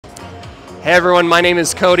Hey everyone, my name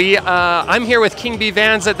is Cody. I'm here with Kingbee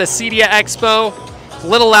Vans at the CEDIA Expo. A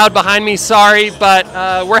little loud behind me, sorry, but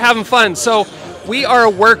we're having fun. So we are a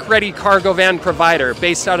work-ready cargo van provider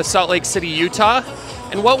based out of Salt Lake City, Utah.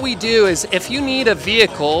 And what we do is if you need a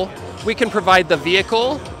vehicle, we can provide the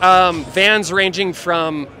vehicle. Vans ranging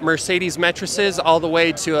from Mercedes Metruses all the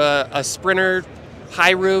way to a Sprinter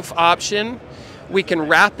high roof option. We can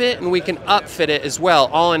wrap it and we can upfit it as well,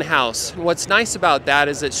 all in-house. And what's nice about that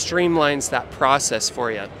is it streamlines that process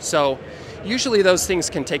for you. So usually those things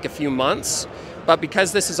can take a few months, but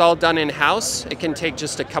because this is all done in-house, it can take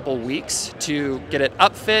just a couple weeks to get it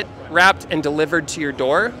upfit, wrapped, and delivered to your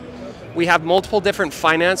door. We have multiple different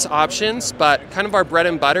finance options, but kind of our bread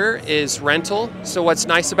and butter is rental. So what's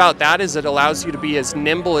nice about that is it allows you to be as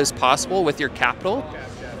nimble as possible with your capital.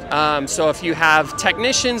 So if you have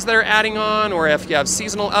technicians that are adding on, or if you have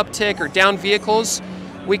seasonal uptick or down vehicles,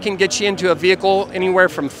 we can get you into a vehicle anywhere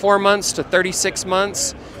from 4 months to 36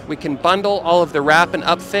 months. We can bundle all of the wrap and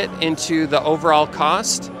upfit into the overall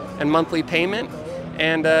cost and monthly payment.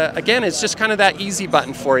 And again, it's just kind of that easy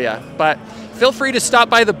button for you. But feel free to stop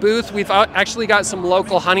by the booth. We've actually got some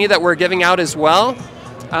local honey that we're giving out as well.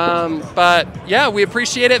 But yeah, we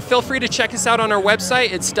appreciate it. Feel free to check us out on our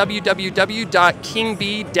website. It's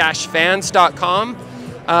www.kingbee-vans.com.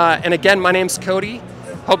 And again, my name's Cody.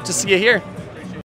 Hope to see you here.